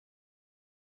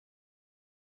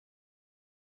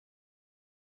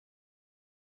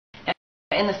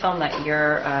in the film that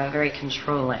you're very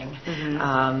controlling.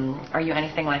 Are you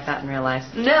anything like that in real life?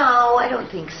 No, I don't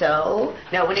think so.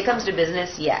 No, when it comes to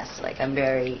business, yes. Like, I'm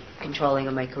very controlling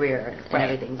of my career and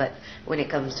everything. But when it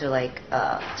comes to, like,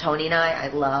 Tony and I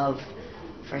love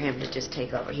for him to just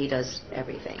take over. He does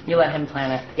everything. You let him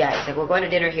plan it? Yeah, he's like, we're going to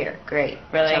dinner here. Great.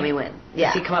 Really? Tell me when.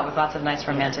 Yeah. Does he come up with lots of nice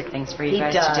romantic things for you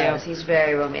guys to do? He does. He's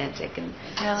very romantic and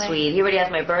sweet. He already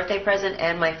has my birthday present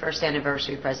and my first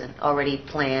anniversary present already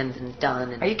planned and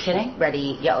done. And are you kidding?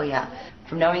 Ready. Yeah, oh, yeah.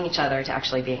 From knowing each other to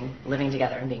actually living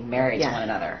together and being married to one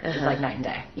another, it's like night and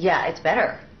day. Yeah, it's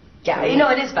better. Yeah, you know,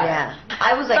 it is better. Yeah.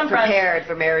 I was like prepared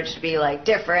for marriage to be like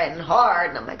different and hard,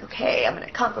 and I'm like, okay, I'm going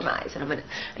to compromise and I'm going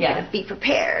to be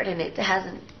prepared, and it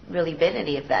hasn't really been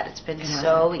any of that. It's been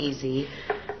so easy.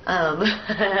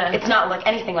 It's not like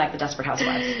anything like the Desperate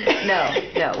Housewives.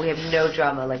 No, we have no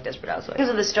drama like Desperate Housewives. Because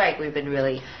of the strike, we've been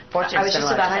really fortunate. I was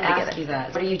just about to ask together. you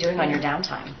that. What are you doing on your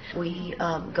downtime? We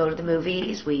go to the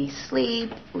movies. We sleep.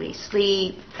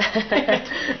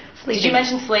 Did you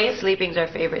mention sleep? Sleeping's our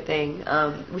favorite thing.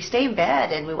 We stay in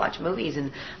bed and we watch movies,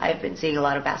 and I've been seeing a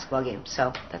lot of basketball games,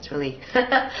 so that's really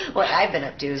what I've been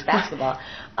up to is basketball.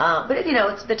 But you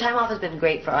know, the time off has been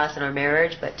great for us and our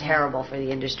marriage, but terrible for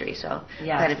the industry. So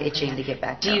kind of itching to get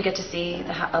back. Do you get to see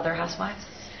the other housewives?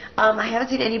 I haven't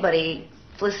seen anybody.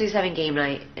 Felicity's having game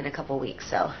night in a couple weeks,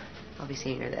 so I'll be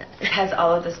seeing her then. Has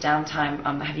all of this downtime,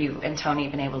 have you and Tony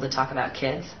been able to talk about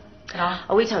kids at all?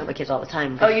 Oh, we talk about kids all the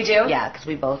time. Oh, you do? Yeah, because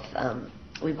we both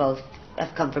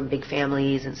have come from big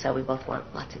families, and so we both want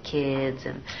lots of kids,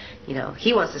 and you know,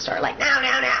 he wants to start like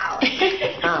now.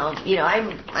 You know,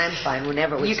 I'm fine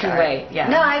whenever we start. You can wait, yeah.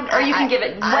 No, or you can give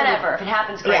it whenever. If it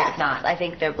happens, great. If not, I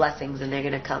think they're blessings and they're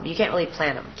going to come. You can't really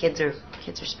plan them. Kids are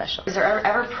special. Is there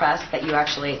ever press that you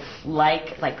actually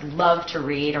love to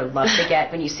read or love to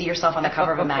get when you see yourself on the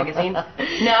cover of a magazine?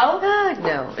 No?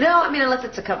 No. I mean, unless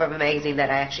it's a cover of a magazine that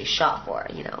I actually shop for.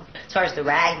 You know, as far as the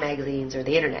rag magazines or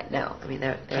the internet, no. I mean,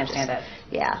 they're can't stand it.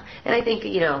 Yeah, and I think,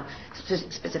 you know,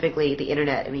 specifically the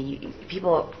internet. I mean,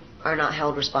 people are not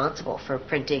held responsible for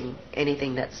printing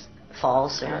anything that's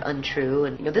false or untrue.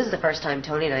 And you know, this is the first time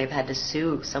Tony and I have had to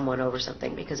sue someone over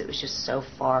something because it was just so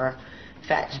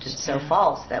far-fetched and so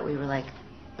false that we were like,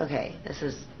 okay, this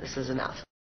is enough.